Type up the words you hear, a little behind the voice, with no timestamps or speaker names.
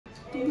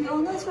To be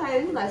honest, right,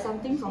 I look like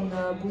something from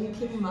the Boon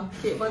King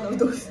market, one of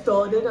those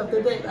stores. Then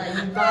after that, like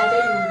you buy,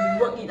 then you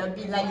rework it a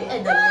bit, like you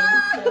add the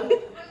lace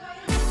here.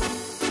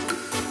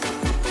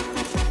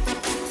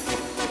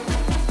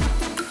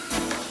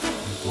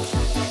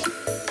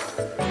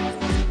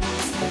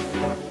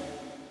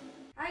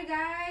 Hi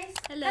guys!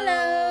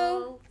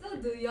 Hello! So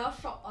do y'all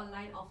shop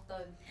online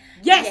often?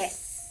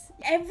 Yes!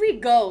 Every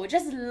girl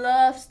just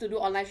loves to do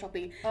online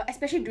shopping,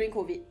 especially during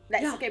COVID,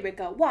 like circuit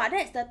breaker. Wow,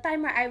 that's the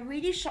time right, I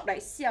really shop like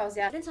siao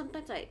sia. Then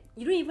sometimes like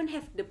you don't even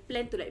have the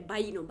plan to like buy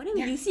it, no. But then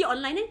when you see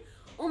online, then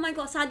oh my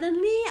god,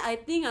 suddenly I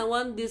think I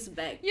want this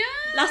bag. Yeah.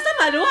 Last time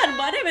I don't want,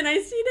 but then when I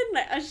see, then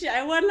like, oh shit,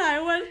 I want.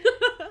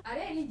 Are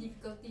there any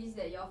difficulties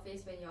that y'all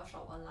face when y'all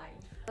shop online?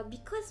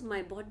 Because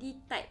my body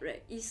type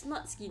right is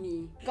not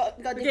skinny.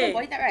 Got different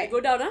body type right? Go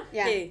down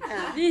Yeah. Okay.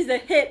 This is the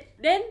head,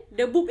 then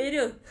the boob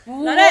area.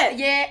 Ooh, Like that.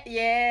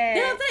 Yeah.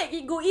 Then after that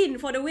it go in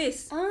for the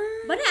waist.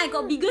 But then I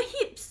got bigger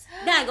hips.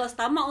 Then I got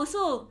stomach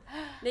also.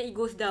 Then it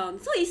goes down.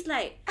 So it's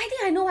like, I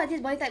think I know what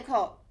this body type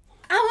called.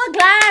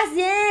 Hourglass,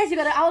 yes! You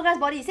got the hourglass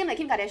body, same like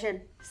Kim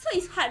Kardashian. so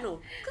it's hard,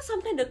 no? Because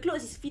sometimes the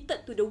clothes is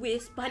fitted to the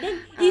waist, but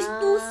then it's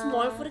too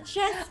small for the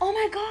chest. Oh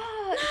my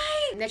god!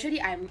 Like,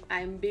 naturally,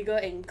 I'm bigger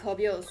and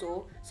curvier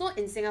also. So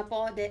in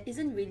Singapore, there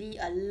isn't really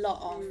a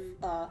lot of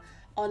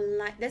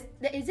online.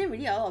 There isn't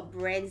really a lot of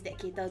brands that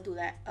cater to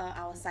like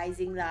our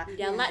sizing lah.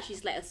 Their large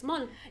is like a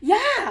small.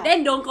 Yeah.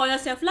 Then don't call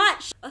yourself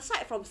large.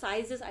 Aside from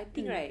sizes, I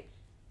think right,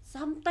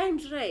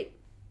 sometimes right,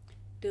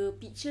 the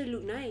picture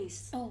look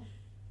nice. Oh.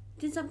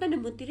 Then sometimes the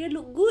material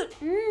look good.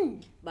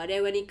 But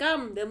then when it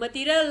come, the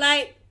material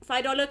like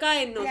 $5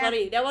 kind. No,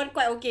 sorry, that one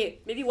quite okay.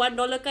 Maybe $1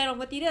 kind of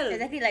material.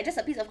 Exactly, like just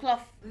a piece of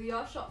cloth. Do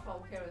y'all shop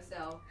from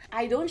Carousell?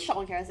 I don't shop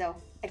on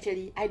Carousell,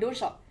 actually. I don't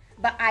shop.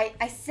 But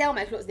I sell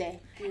my clothes there.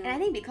 And I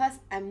think because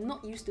I'm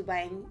not used to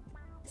buying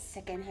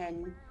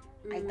second-hand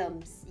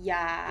items.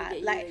 Yeah.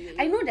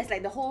 I know there's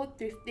like the whole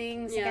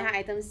thrifting, second-hand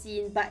item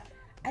scene, but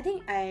I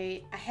think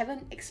I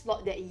haven't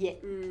explored that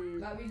yet.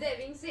 But with that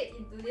being said,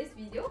 in today's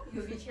video,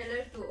 you'll be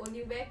challenged to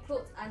only wear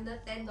clothes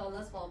under $10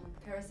 from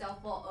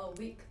Carousell for a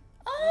week.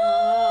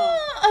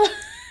 Oh!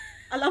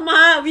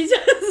 Alamak, we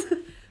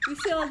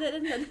say all that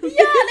and then Then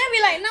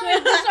we like, now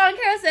we're shop on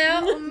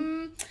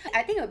Carousell.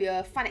 I think it'll be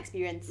a fun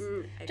experience.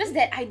 Just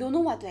that I don't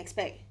know what to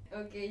expect.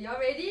 Okay, y'all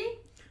ready?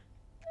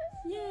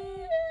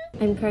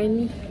 I'm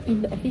currently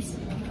in the office,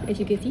 as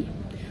you can see.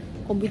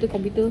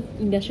 Computer,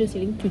 industrial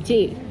selling.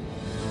 Today,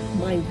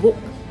 my work,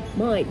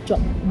 my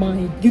job,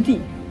 my duty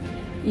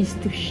is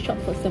to shop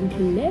for some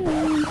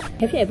clothes.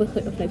 Have you ever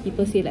heard of like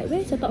people say like,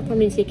 where's your top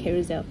from, and say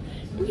Carousell?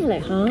 And you're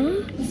like,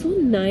 huh? So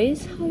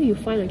nice. How do you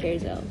find on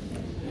Carousell?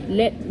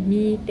 Let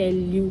me tell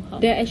you how.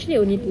 There are actually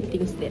only two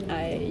things that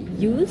I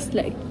use,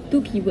 like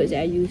two keywords that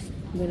I use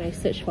when I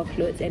search for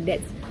clothes, and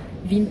that's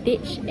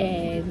vintage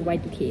and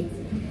Y2K.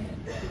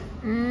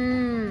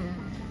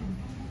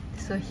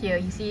 So here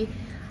you see,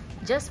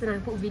 just when I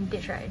put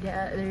vintage, right, there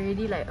are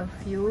already like a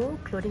few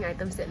clothing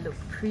items that look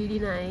pretty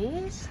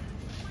nice.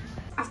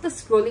 After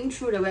scrolling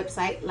through the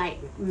website like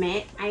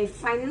mad, I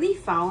finally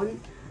found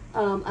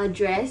a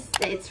dress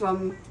that is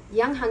from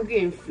Young, Hungry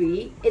and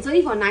Free. It's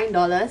only for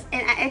 $9,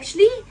 and I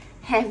actually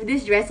have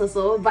this dress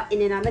also, but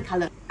in another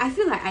color. I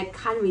feel like I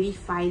can't really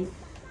find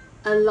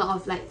a lot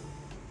of like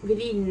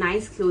really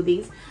nice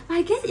clothing. But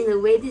I guess in a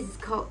way this is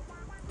called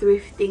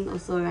thrifting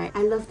also, right?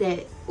 I love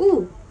that.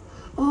 Ooh!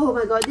 Oh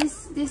my god,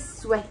 this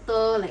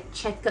sweater like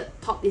checkered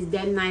top is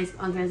damn nice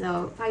on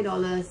Carousell.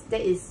 $5.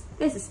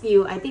 That's a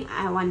steal. I think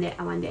I want that.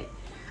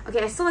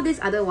 Okay, I saw this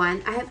other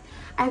one.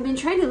 I've been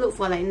trying to look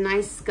for like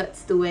nice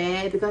skirts to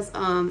wear because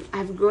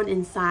I've grown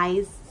in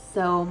size,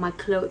 so my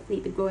clothes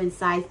need to grow in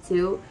size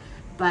too.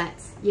 But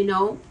you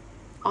know,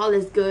 all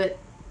is good.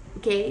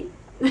 Okay.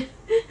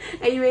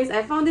 Anyways,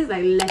 I found this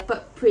like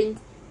leopard print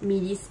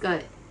midi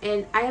skirt.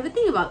 And I have a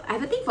thing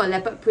for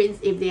leopard prints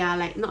if they are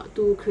like not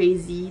too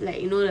crazy, like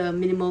you know, the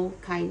minimal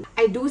kind.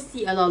 I do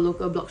see a lot of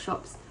local blog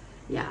shops.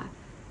 Yeah.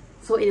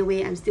 So in a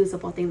way, I'm still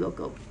supporting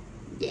local.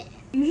 Yeah.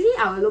 Usually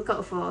I will look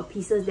out for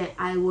pieces that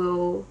I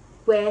will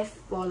wear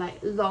for like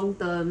long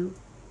term.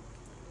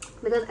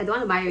 Because I don't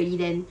want to buy already,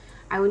 then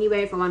I only wear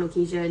it for one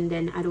occasion,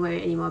 then I don't wear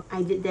it anymore.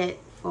 I did that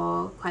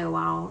for quite a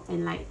while,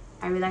 and like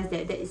I realized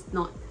that that is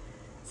not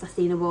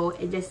sustainable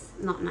and just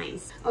not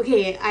nice.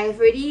 Okay, I've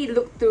already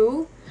looked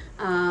through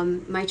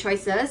my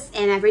choices,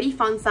 and I've already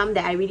found some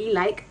that I really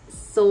like,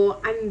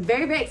 so I'm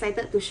very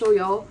excited to show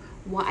y'all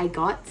what I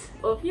got.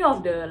 A few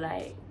of the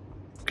like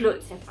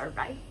clothes have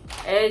arrived.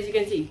 As you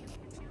can see,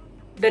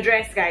 the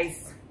dress,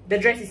 guys, the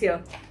dress is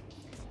here.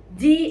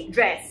 The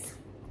dress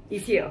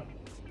is here.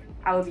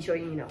 I will be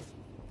showing you now.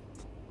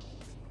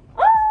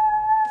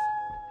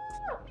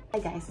 Hi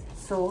guys,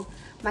 so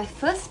my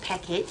first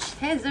package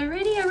has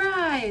already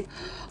arrived.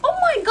 Oh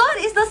my god,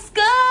 it's the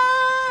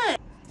skirt!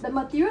 The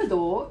material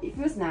though, it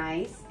feels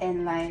nice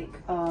and like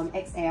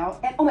XL,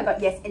 and oh my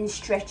god, yes, and it's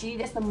stretchy.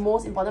 That's the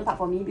most important part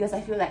for me, because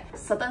I feel like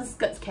certain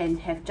skirts can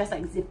have just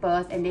like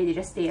zippers and then they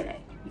just stay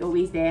like your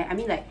waist there. I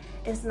mean, like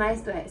it's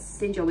nice to like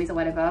cinch your waist or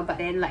whatever, but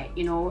then like,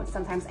 you know,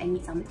 sometimes I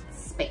need some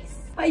space.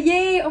 But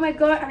yay! Oh my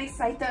god, I'm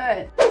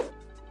excited!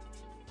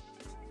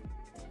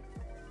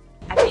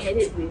 I paired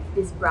it with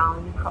this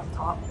brown crop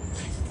top,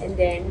 and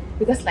then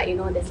because like you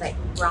know there's like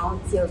brown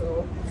here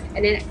also,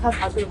 and then because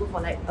I was gonna go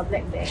for like a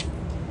black bag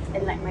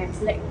and like my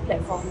black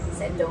platform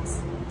sandals.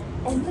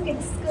 And look at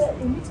the skirt,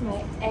 it makes my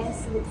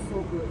ass look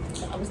so good.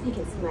 But obviously you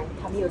can see my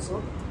tummy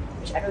also,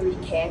 which I don't really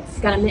care. It's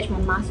gonna match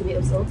my mask with it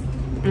also.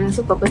 And I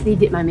also purposely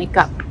did my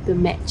makeup to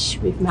match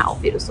with my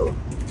outfit also.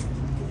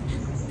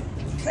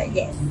 But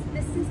yes,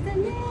 this is the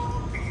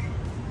look.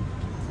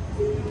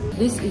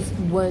 This is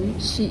Wen.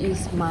 She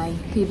is my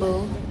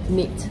table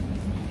mate.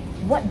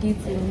 What do you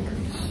think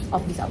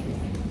of this outfit?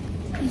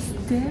 It's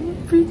damn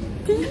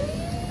pretty!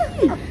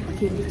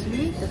 Okay,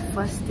 literally the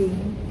first thing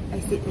I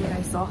said when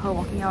I saw her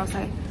walking out, I was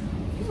like,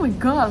 oh my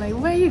god, like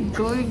where are you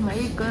going? Like,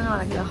 are you going on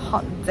like a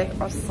hot deck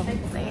or something?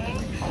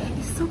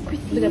 It's so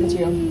pretty. Look at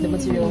the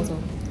material also.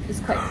 It's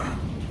quite...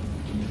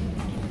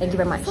 Thank you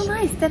very much. So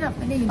nice, stand up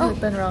and then you do a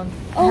turn around.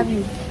 Oh. Have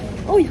you?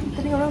 Oh, you're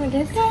turning around like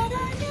this? So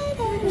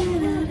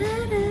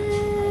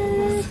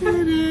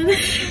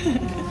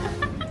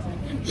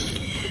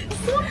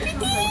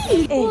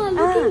pretty! Wow,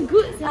 looking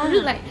good. You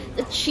look like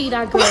the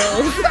cheetah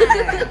girls.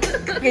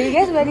 Okay, you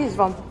guess where this is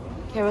from?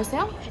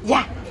 Carousell?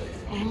 Yeah!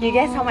 You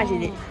guess how much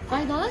is it?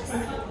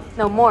 $5?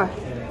 No, more.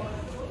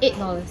 $8.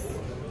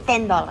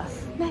 $10.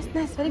 Nice,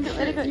 very good,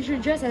 very good. You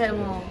should dress like that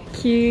more.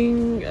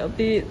 King a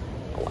bit.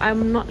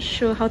 I'm not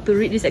sure how to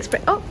read this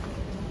express. Oh!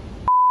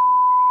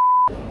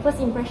 First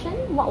impression?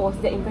 What was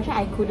the impression?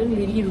 I couldn't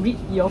really read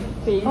your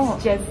face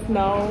just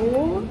now.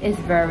 It's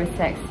very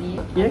sexy.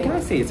 Yeah, can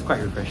I say it's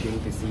quite refreshing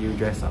to see you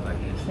dress up like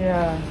this?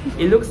 Yeah.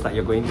 It looks like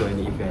you're going to an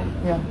event.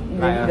 Yeah.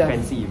 Like a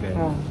fancy event.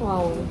 Yeah.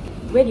 Wow.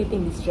 Where do you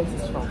think this dress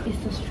is from? It's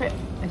the strap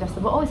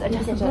adjustable. Oh, it's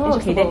adjustable. adjustable.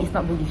 Okay, then it's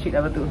not boogie street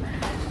level 2.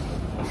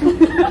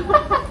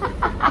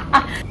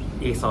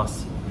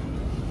 ASOS.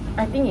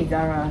 I think it's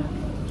Zara.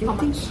 You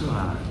think so?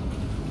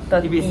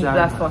 30 If it's plus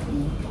Zara. 40.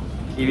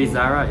 If it's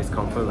Zara, it's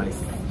confirmed like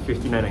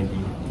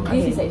 $59.90.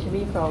 This is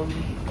actually from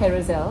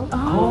Carousell.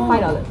 Oh.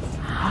 $5.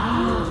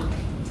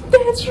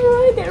 That's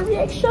right, that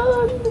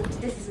reaction!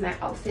 This is my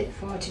outfit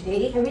for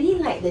today. I really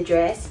like the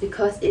dress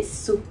because it's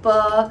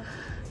super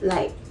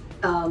like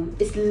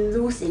it's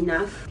loose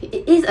enough.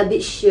 It is a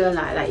bit sheer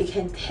like you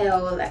can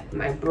tell like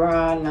my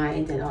bra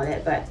lines and all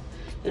that, but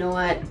you know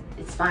what,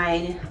 it's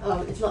fine.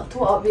 It's not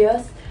too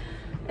obvious,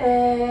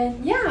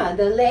 and yeah,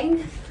 the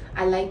length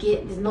I like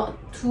it. It's not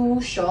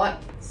too short,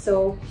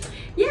 so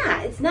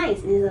yeah, it's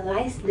nice. It's a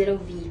nice little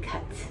V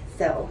cut.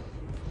 So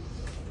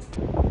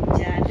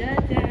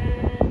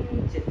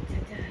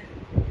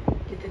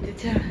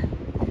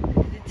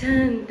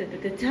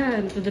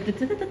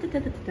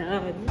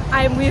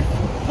I'm with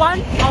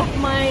one of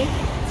my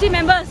team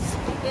members.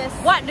 Yes.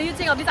 What do you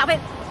think of this outfit?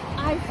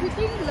 I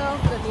freaking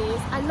love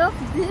this. I love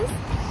this.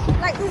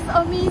 Like, it's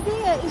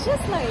amazing. It's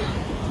just like,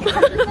 it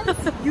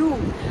complements you.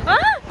 Huh?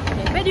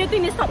 Okay. Where do you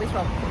think this top is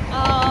from?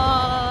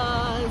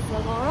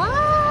 Zara?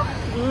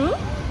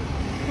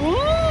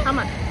 How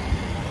much?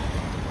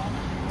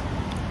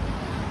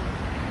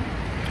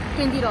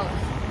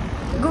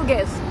 $20. Good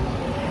guess.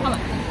 How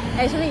much?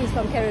 Actually, it's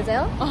from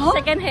Carousell.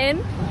 Second hand.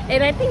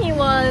 And I think it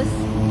was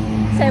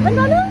 $7.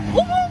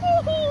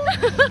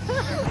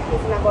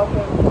 this is my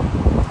boyfriend.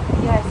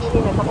 You have seen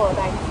him a couple of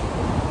times.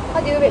 How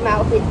do you rate my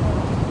outfit?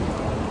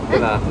 Okay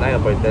lah,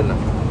 9.10 lah.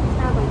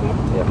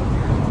 Yeah.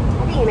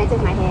 I think it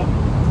matches my hair.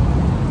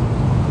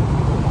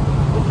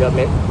 Good job,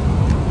 man.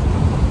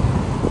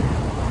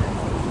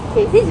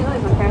 Okay, since you know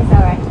it's from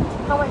Carousell, right?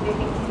 How much do you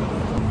think?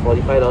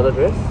 $45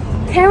 dress?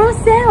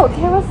 Carousell!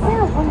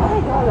 Carousell!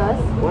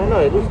 $45? Why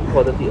not? It looks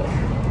quality. I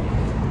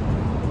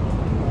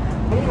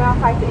think around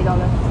 $5 to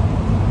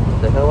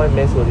 $8. The hell, why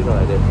men's clothing not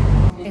like that?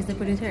 As the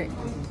producer,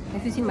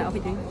 have you seen my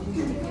outfit doing?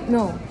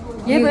 No.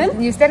 You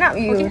haven't? You stand up,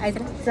 you Okay, I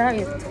stand up. stand up,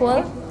 you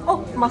twirl.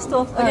 Oh, must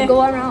have. Okay.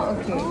 Go around,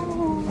 okay.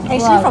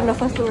 Actually, Wow. from the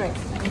first two, right?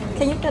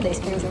 Can you tell the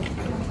experience?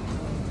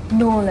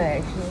 No,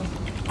 like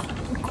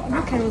actually.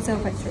 No Carousell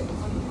vibes, right?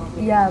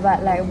 Yeah,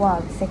 but like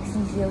wow,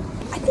 sexy still.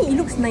 I think it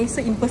looks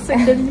nicer in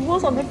person than it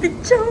was on the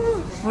picture.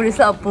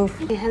 Producer approve.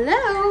 Hey,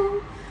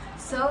 hello!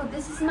 So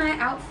this is my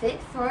outfit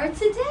for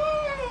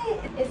today.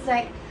 It's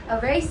like a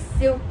very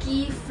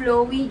silky,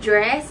 flowy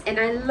dress, and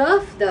I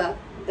love the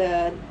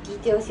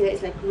details here.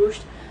 It's like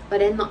ruched, but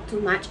then not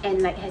too much,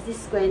 and like has this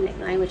square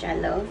neckline, which I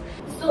love.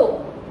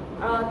 So,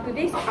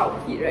 today's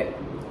outfit, right,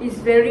 is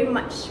very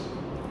much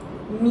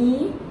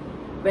me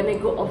when I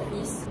go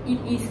office. It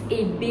is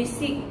a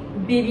basic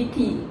baby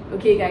tee,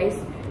 okay guys?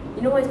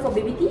 You know why it's called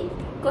baby tee?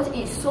 Because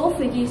it's so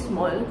freaking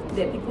small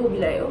that people will be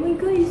like, oh my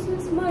god, it's so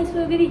small, it's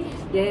for a baby.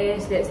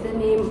 Yes, that's the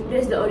name,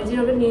 that's the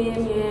original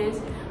name, yes.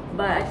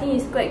 But I think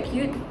it's quite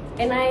cute,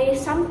 and I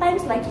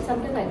sometimes like it,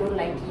 sometimes I don't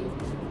like it.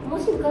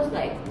 Mostly because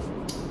like,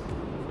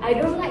 I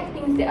don't like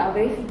things that are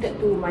very fitted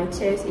to my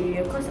chest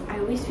area, because I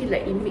always feel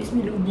like it makes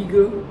me look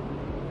bigger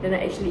than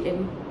I actually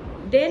am.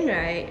 Then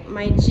right,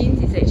 my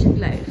jeans is actually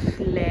like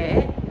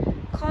flat,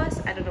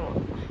 cause I don't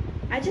know,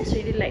 I just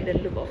really like the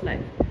look of like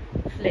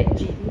flat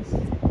jeans.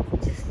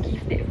 It just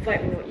gives that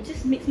vibe, you know. It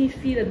just makes me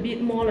feel a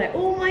bit more like,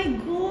 oh my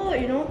god,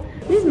 you know.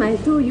 This is my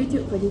two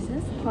YouTube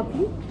producers,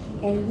 Poppy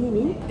and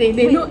Min. They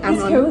know I'm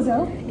it's on.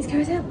 Carousell. It's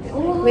Carousell.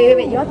 Oh.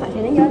 Wait, you all touch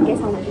and then you all guess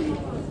how much it is.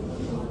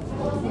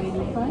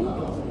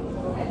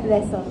 5?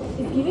 Lesser.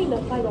 It's giving the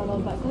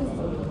 $5, but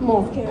because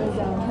More.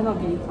 Carousell. Cannot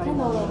be $5.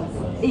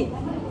 $10.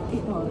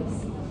 $8.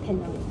 $10.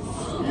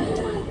 Oh my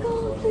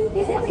god!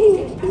 Is it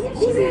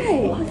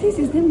right? Oh, this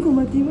is damn good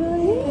material.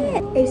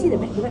 Yeah. Hey, you see the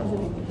back? The back also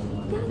nice.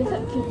 The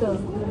back cuter.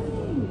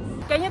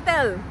 Can you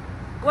tell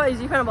what is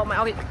different about my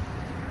outfit?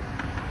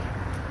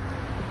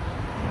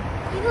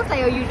 It looks like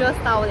your usual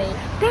style, eh?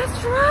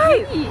 That's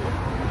right!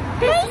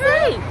 That's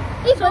right!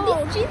 Hey, but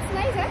this jeans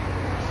nice, eh?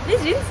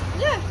 This jeans?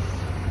 Yeah.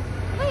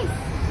 Nice.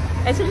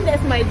 Actually,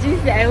 that's my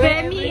jeans that I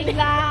wear.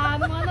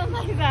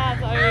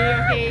 Sorry,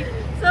 okay.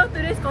 So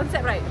today's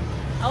concept, right?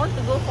 I want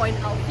to go for an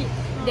outfit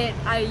that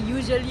I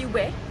usually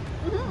wear,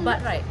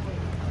 but right,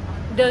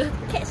 the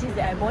catch is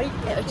that I bought it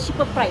at a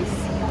cheaper price,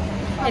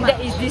 and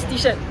that is this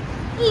t-shirt.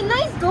 Hey,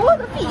 nice though.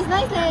 The fit is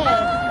nice, eh?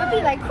 A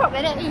bit like crop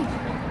like that, eh?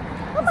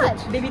 How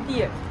much? Baby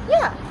tee.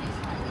 Yeah.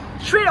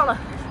 $3.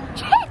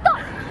 $3.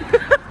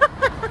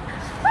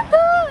 What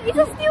the? It's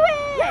a steal,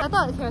 eh? I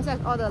thought Carousell has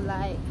all the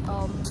like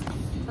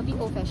a bit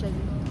old-fashioned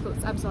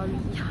clothes. I'm sorry.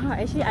 Yeah,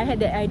 actually I had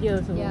that idea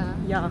also. Yeah.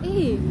 Yeah.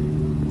 Hey.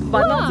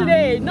 But not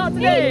today. Not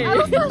today. Hey, I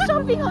was not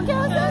shopping on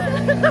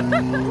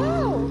Carousell.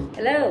 Wow.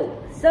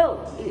 Hello.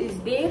 So it is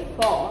day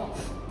 4,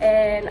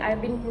 and I've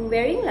been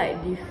wearing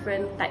like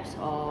different types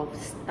of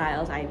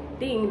styles. I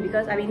think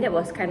because I mean that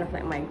was kind of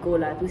like my goal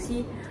to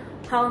see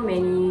how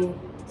many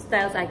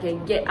styles I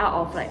can get out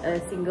of like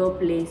a single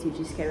place, which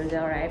is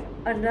Carousell, right?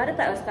 Another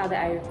type of style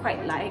that I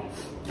quite like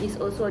is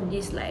also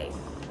this like,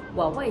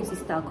 wow, what is this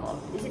style called?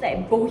 Is it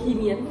like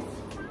bohemian?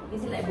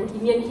 Is it like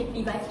bohemian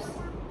hippie vibes?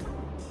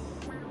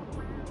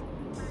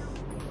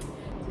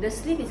 The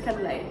sleeve is kind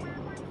of like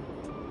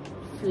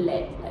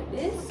flat like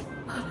this.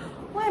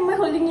 Why am I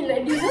holding it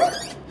like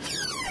this?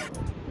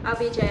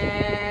 Outfit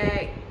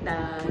check.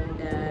 Dun,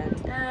 dun,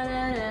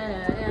 dun,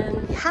 dun,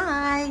 dun.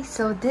 Hi,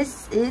 so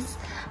this is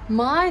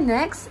my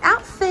next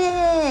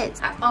outfit.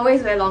 I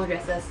always wear long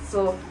dresses,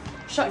 so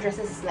short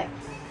dresses is like,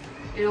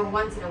 you know,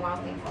 once in a while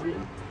thing for me.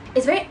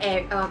 It's very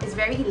it's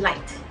very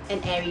light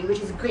and airy, which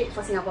is great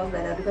for Singapore's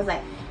weather because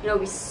like, you know,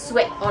 we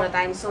sweat all the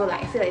time, so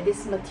like I feel like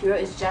this material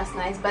is just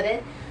nice.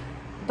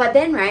 But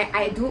then right,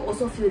 I do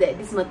also feel that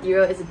this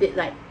material is a bit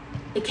like,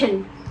 it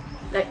can,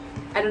 like,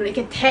 I don't know, it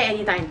can tear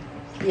anytime.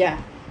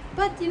 Yeah.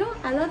 But you know,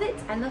 I love it.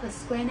 I love a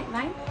square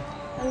neckline.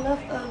 I love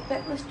a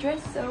backless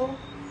dress, so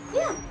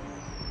yeah.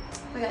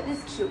 Oh my god, this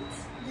is cute.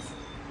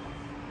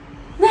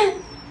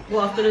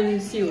 Go afternoon,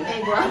 see you.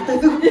 And go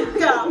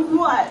afternoon.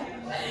 What?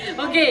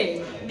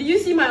 Okay, did you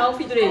see my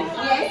outfit today?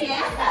 Yes,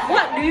 yes.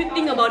 What do you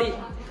think about it?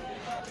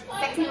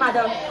 Sexy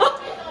mother.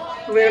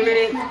 Wait a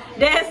minute.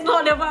 That's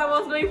not the vibe I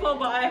was going for,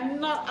 but I'm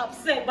not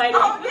upset by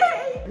that.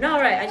 Okay. Now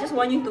right, I just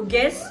want you to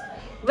guess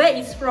where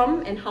it's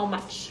from and how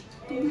much.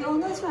 To be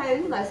honest, right, it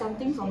looks like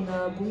something from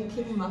the Boon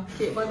King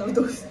market, one of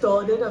those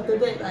stores. Then after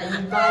that, like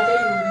you buy,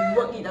 then you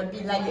work it a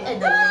bit, like you add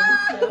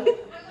the lace.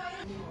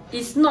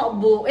 It's not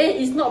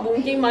it's not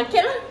Boon King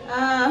market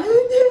lah.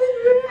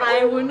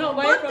 I will not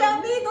buy Don't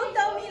from. don't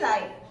tell me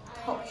like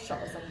Top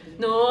Shop or something.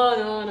 No.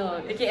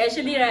 Okay,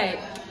 actually right,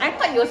 I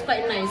thought it was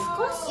quite nice.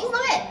 Cause It's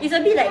not bad. it's a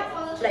bit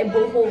like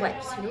boho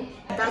vibes, you know.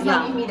 Does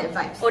not give me that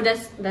vibe. Oh,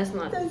 that's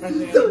not.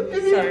 Sorry,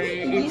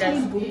 Sorry, it it gives does.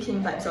 me Boon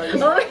King vibe. Sorry.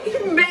 Oh,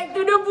 back to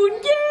the Boon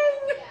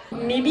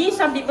King. Maybe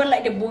some people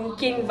like the Boon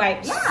King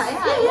vibes.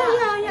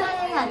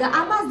 Yeah. The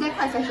amas they're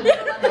quite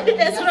fashionable.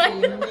 That's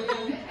right.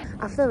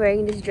 After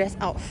wearing this dress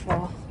out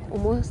for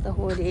almost the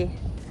whole day,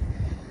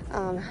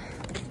 I'm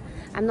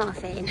not a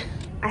fan.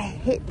 I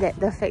hate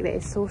the fact that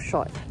it's so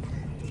short,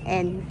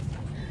 and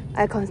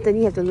I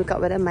constantly have to look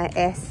up whether my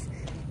ass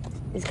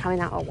is coming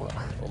out or what.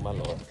 Oh my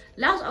lord.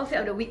 Last outfit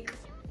of the week.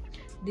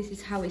 This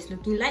is how it's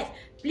looking like.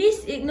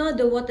 Please ignore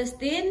the water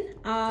stain.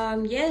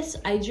 Yes,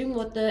 I drink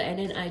water and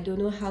then I don't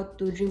know how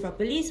to drink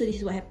properly, so this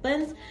is what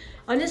happens.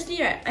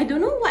 Honestly, right, I don't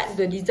know what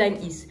the design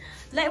is.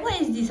 Like, what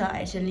is this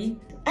actually?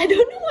 I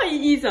don't know what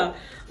it is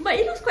but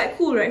it looks quite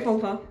cool, right, from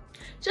far.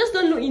 Just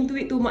don't look into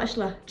it too much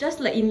lah. Just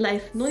like in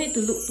life, no need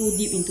to look too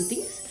deep into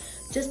things.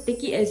 Just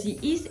take it as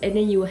it is, and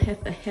then you will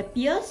have a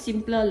happier,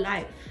 simpler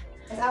life.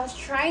 As I was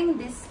trying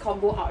this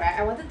combo out, right,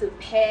 I wanted to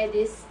pair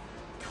this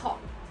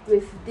top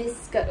with this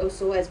skirt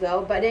also as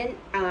well, but then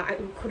I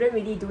couldn't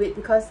really do it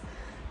because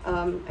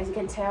as you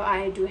can tell,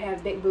 I do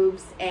have big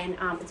boobs, and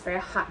it's very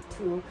hard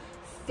to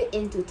fit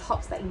into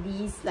tops like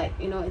these. Like,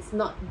 you know, it's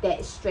not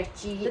that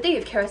stretchy. The thing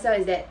with Carousell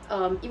is that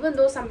even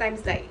though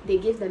sometimes like they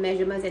give the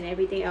measurements and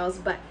everything else,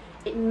 but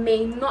it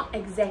may not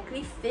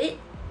exactly fit.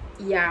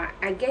 Yeah,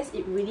 I guess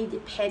it really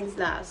depends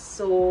lah.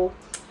 So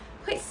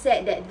quite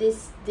sad that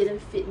this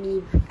didn't fit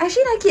me. I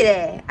actually like it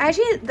eh. I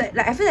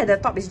feel that the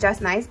top is just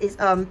nice. It's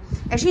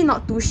actually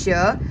not too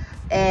sheer,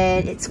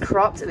 and it's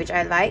cropped, which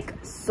I like.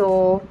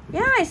 So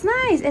yeah, it's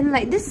nice. And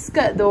like this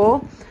skirt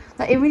though,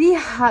 like it really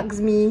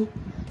hugs me.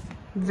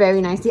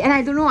 very nicely. And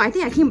I don't know, I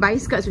think I keep buying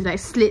skirts with like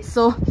slits,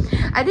 so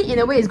I think in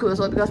a way it's good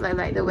also because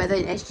like the weather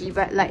in SG,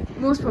 but like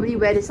most probably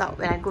wear this out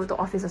when I go to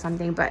office or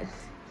something. But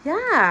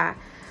yeah,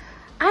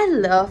 I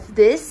love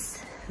this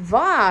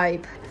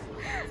vibe.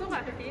 So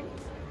what, 15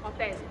 or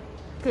 10?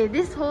 Okay,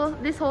 this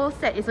whole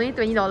set is only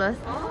 $20.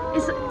 Oh,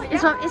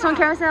 it's from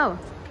Carousell.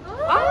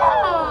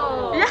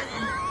 Oh! Yeah.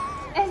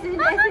 As in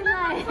like...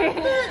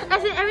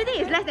 As in everything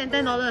is less than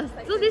 $10.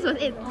 So this was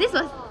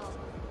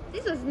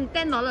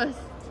 $10.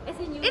 As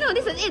in you... No,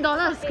 this is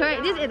 $8,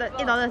 correct? This is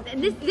 $8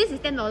 and this is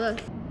 $10.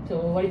 So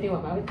what do you think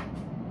about my outfit?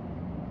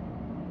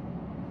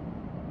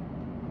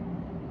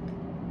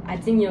 I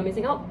think you're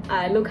missing out.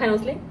 I look kind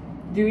of slick.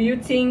 Do you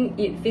think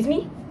it fits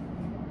me?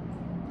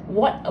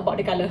 What about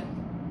the color?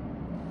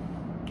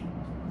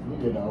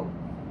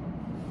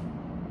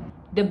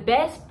 The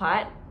best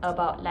part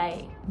about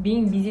like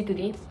being busy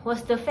today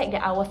was the fact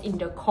that I was in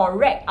the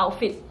correct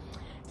outfit.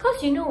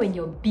 Cause you know when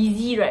you're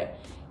busy, right?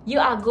 You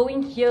are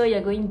going here,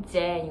 you're going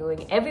there, you're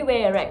going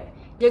everywhere, right?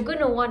 You're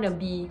gonna wanna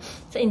be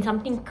in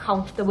something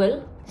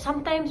comfortable.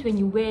 Sometimes when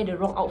you wear the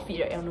wrong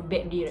outfit, right, on a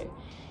bad day, right,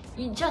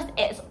 it just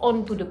adds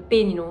on to the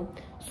pain, you know.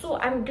 So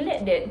I'm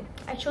glad that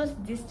I chose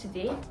this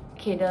today.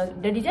 Okay,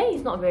 the design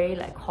is not very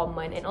like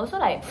common, and also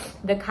like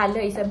the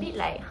color is a bit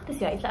like, how to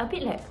say, it's like a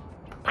bit like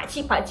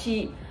pakcik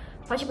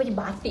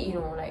batik, you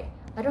know, like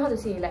I don't know how to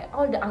say, like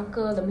all the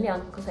Malay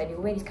uncles, like they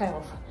wear this kind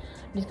of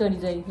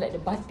design, like the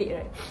batik,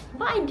 right?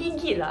 But I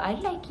dig it lah, I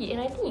like it,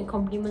 and I think it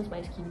complements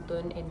my skin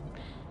tone and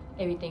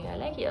everything. I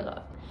like it a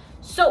lot.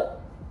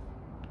 So,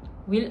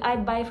 will I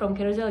buy from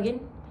Carousell again?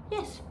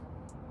 Yes.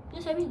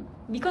 Yes, I will.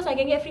 Because I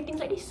can get free things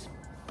like this.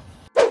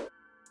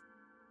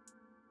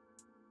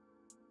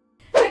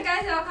 Hi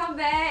guys, welcome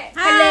back.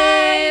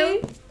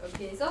 Hello.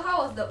 Okay, so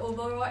how was the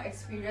overall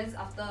experience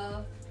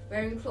after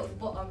wearing clothes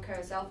bought on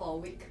Carousell for a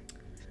week?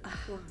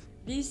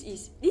 This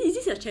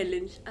is a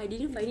challenge. I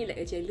didn't find it like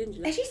a challenge.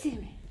 Actually,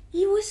 same.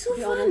 It was so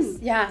fun.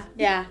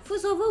 Yeah.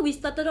 First of all, we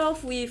started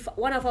off with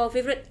one of our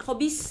favorite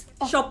hobbies,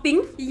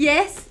 shopping.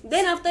 Yes.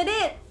 Then after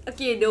that,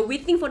 okay, the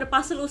waiting for the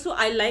parcel also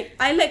I like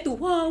to,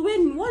 wow,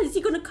 what is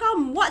it gonna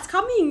come? What's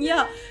coming?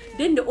 Yeah.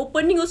 Then the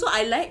opening also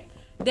I like.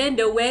 Then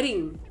the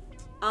wearing.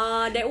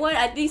 That one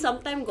I think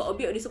sometimes got a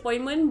bit of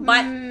disappointment,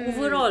 but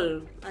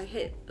overall, I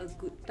had a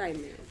good time.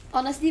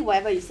 Honestly,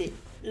 whatever you said,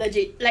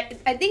 legit. Like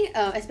I think,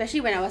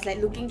 especially when I was like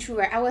looking through,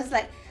 right, I was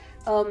like,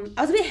 I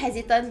was a bit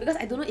hesitant because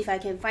I don't know if I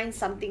can find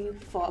something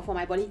for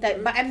my body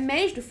type, but I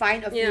managed to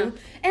find a few,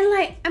 and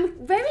like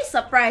I'm very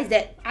surprised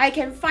that I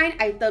can find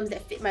items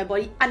that fit my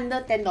body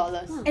under $10.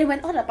 And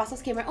when all the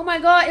parcels came, right, oh my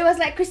god, it was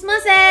like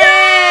Christmas,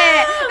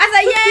 I was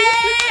like,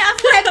 yay! I'm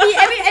so happy.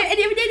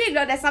 Every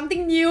day there's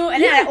something new,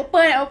 and then I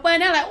open,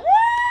 and I'm like, what?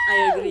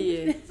 I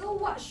agree. So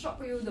what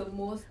shocked you the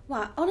most?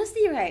 Wow,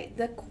 honestly, right,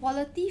 the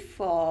quality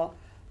for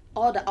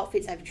all the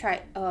outfits I've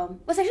tried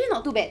was actually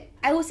not too bad.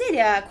 I would say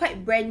they are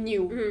quite brand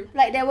new.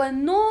 Like there were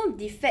no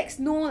defects,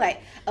 no like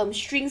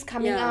strings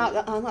coming out.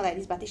 Not like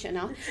this batik shirt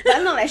now,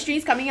 but not like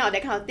strings coming out,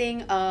 that kind of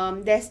thing.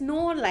 There's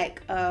no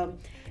like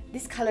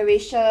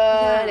discoloration,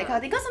 that kind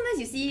of thing. Because sometimes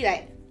you see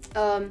like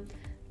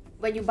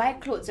when you buy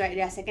clothes, right,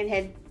 they are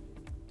secondhand,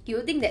 you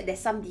would think that there's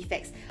some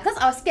defects. Because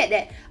I was scared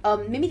that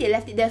maybe they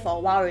left it there for a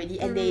while already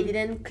and they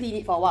didn't clean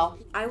it for a while.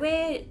 I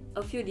wear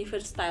a few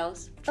different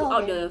styles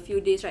throughout the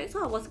few days, right?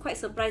 So I was quite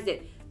surprised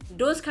that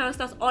those kind of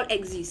styles all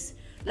exist.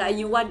 Like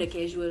you want the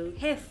casual,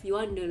 have. You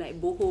want the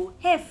like boho,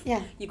 have.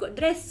 Yeah. You got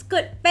dress,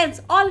 skirt,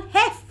 pants, all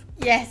have.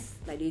 Yes.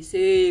 Like they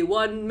say,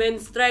 one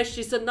man's trash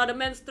is another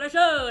man's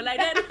treasure. Like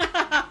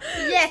that.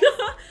 Yes.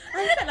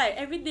 I felt like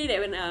every day that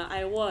when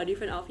I wore a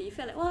different outfit, it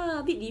felt like, wow,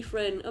 a bit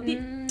different, a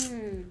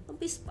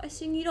bit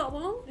spicing it up.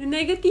 The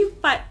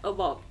negative part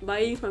about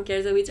buying from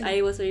Carousell, which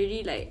I was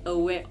already like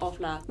aware of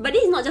lah. But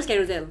this is not just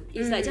Carousell.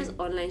 It's like just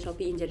online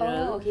shopping in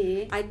general. Oh,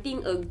 okay. I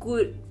think a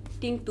good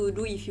thing to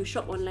do if you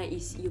shop online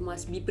is you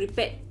must be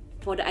prepared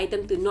for the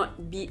item to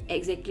not be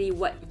exactly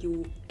what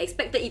you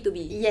expected it to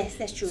be. Yes,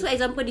 that's true. So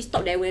example, this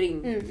top that I'm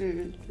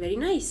wearing, very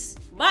nice,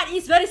 but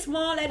it's very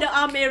small at the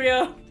arm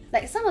area.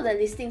 Like some of the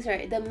listings,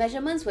 right, the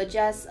measurements were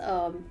just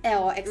L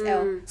or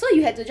XL. So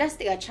you had to just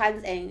take a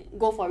chance and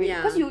go for it.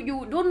 Because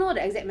you don't know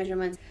the exact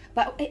measurements.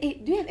 But do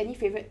you have any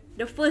favourite?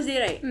 The first day,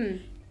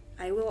 right,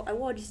 I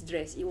wore this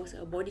dress. It was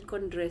a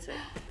bodycon dress, right?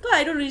 Because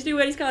I don't usually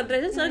wear this kind of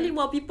dress. And suddenly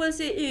while people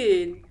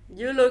say,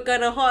 you look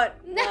kind of hot.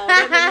 Wow,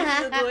 that made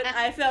me feel good.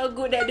 I felt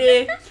good that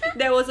day.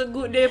 That was a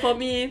good day for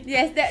me.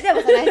 Yes, that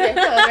was a nice dress.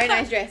 That was a very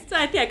nice dress. So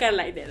I think I kind of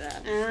like that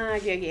lah.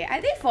 Okay. I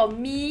think for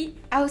me,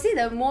 I would say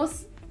the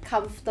most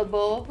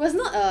comfortable was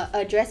not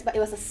a dress, but it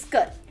was a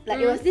skirt. Like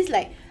it was this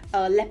like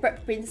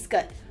leopard print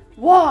skirt.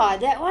 Wow,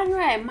 that one,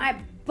 right, my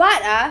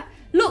butt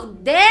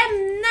look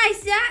damn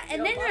nice,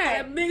 and then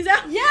right, legit,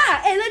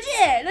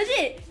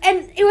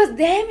 and it was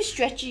damn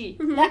stretchy.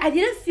 Like I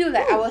didn't feel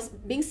like I was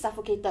being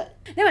suffocated.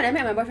 Then when I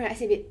met my boyfriend, I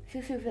said, "Wait,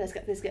 feel the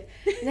skirt."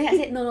 And then I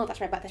said, "No,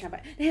 touch my butt." Then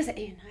he was like,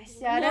 "Nice,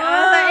 Then I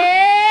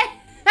was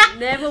like,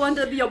 Never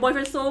wanted to be your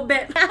boyfriend so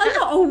bad. A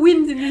lot of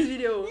wins in this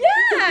video.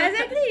 Yeah,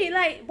 exactly.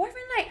 Like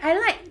boyfriend I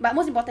like, but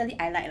most importantly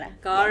I like lah.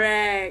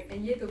 Correct.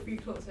 And you to free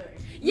clothes, right?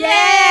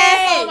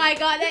 Yes! Oh my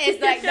god, that is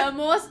like the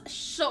most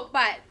shock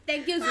part.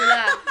 Thank you,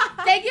 Zula.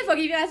 Thank you for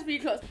giving us free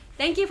clothes.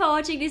 Thank you for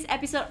watching this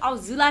episode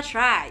of Zula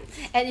Tries.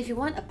 And if you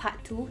want a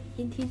part 2,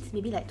 hint,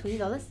 maybe like $20,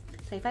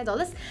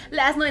 $25,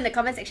 let us know in the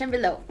comment section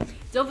below.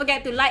 Don't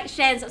forget to like,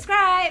 share, and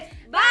subscribe.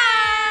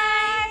 Bye!